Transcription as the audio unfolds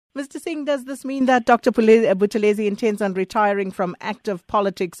Mr. Singh, does this mean that Dr. Buthelezi intends on retiring from active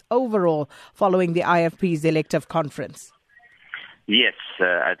politics overall following the IFP's elective conference? Yes,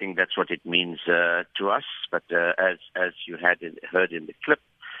 I think that's what it means to us. But as you had heard in the clip,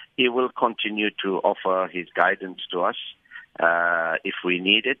 he will continue to offer his guidance to us if we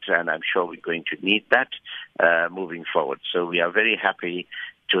need it, and I'm sure we're going to need that moving forward. So we are very happy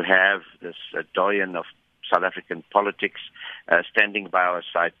to have this doyen of South African politics standing by our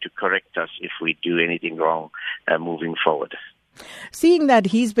side to correct us if we do anything wrong moving forward. Seeing that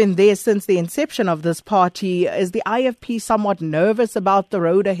he's been there since the inception of this party, is the IFP somewhat nervous about the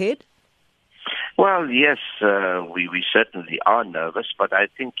road ahead? Well, yes, we certainly are nervous, but I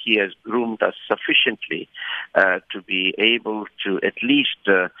think he has groomed us sufficiently to be able to at least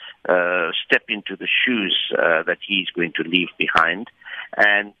step into the shoes that he's going to leave behind.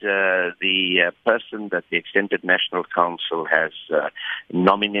 And the person that the Extended National Council has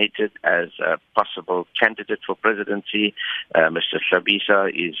nominated as a possible candidate for presidency, Mr. Hlabisa,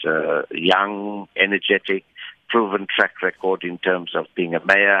 is a young, energetic, proven track record in terms of being a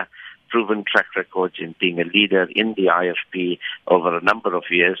mayor, proven track records in being a leader in the IFP over a number of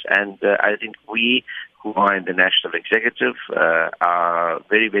years. And I think we who are in the national executive are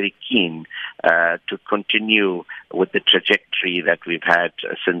very, very keen to continue with the trajectory that we've had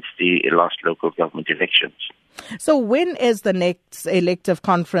since the last local government elections. So when is the next elective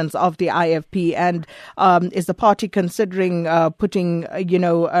conference of the IFP, and is the party considering putting,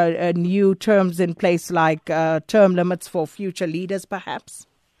 new terms in place like term limits for future leaders perhaps?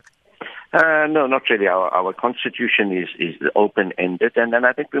 No, not really. Our constitution is open-ended, and then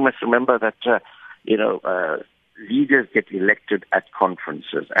I think we must remember that leaders get elected at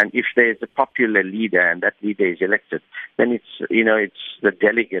conferences, and if there is a popular leader and that leader is elected, then it's the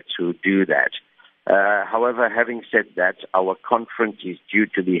delegates who do that. However, having said that, our conference is due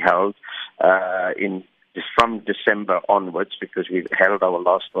to be held from December onwards, because we held our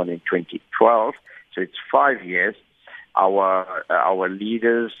last one in 2012, so it's 5 years. Our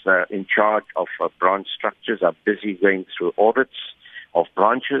leaders in charge of branch structures are busy going through audits of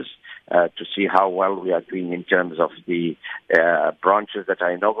branches to see how well we are doing in terms of the branches that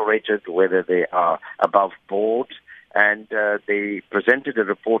are inaugurated, whether they are above board. And they presented a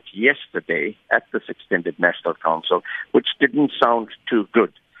report yesterday at this Extended National Council, which didn't sound too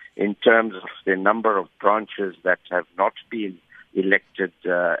good in terms of the number of branches that have not been elected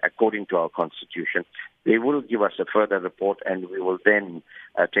according to our constitution. They will give us a further report, and we will then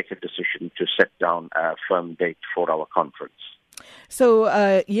take a decision to set down a firm date for our conference.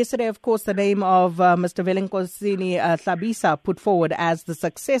 So yesterday, of course, the name of Mr. Velenkosini Hlabisa put forward as the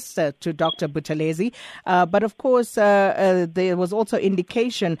successor to Dr. Buthelezi. But of course, there was also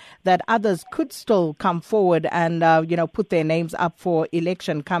indication that others could still come forward and, put their names up for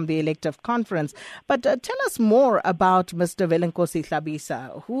election come the elective conference. But tell us more about Mr. Velenkosi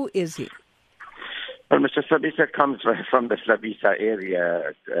Hlabisa. Who is he? Well, Mr. Hlabisa comes from the Hlabisa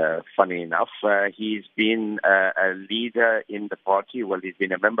area, funny enough. He's been a leader in the party. Well, he's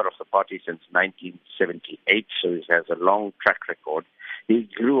been a member of the party since 1978, so he has a long track record. He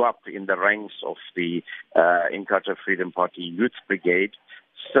grew up in the ranks of the Inkatha Freedom Party Youth Brigade,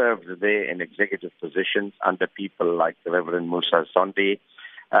 served there in executive positions under people like the Reverend Musa Zondi.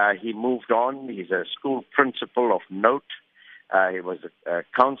 He moved on. He's a school principal of note. He was a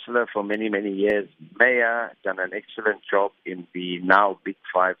councillor for many, many years, mayor, done an excellent job in the now Big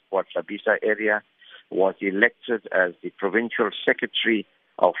Five Port Hlabisa area, was elected as the provincial secretary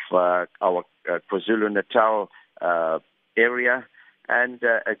of our KwaZulu-Natal area, and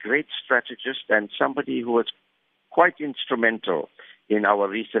a great strategist and somebody who was quite instrumental in our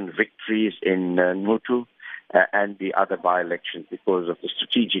recent victories in Ngutu and the other by-elections because of the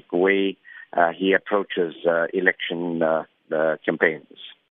strategic way he approaches election campaigns.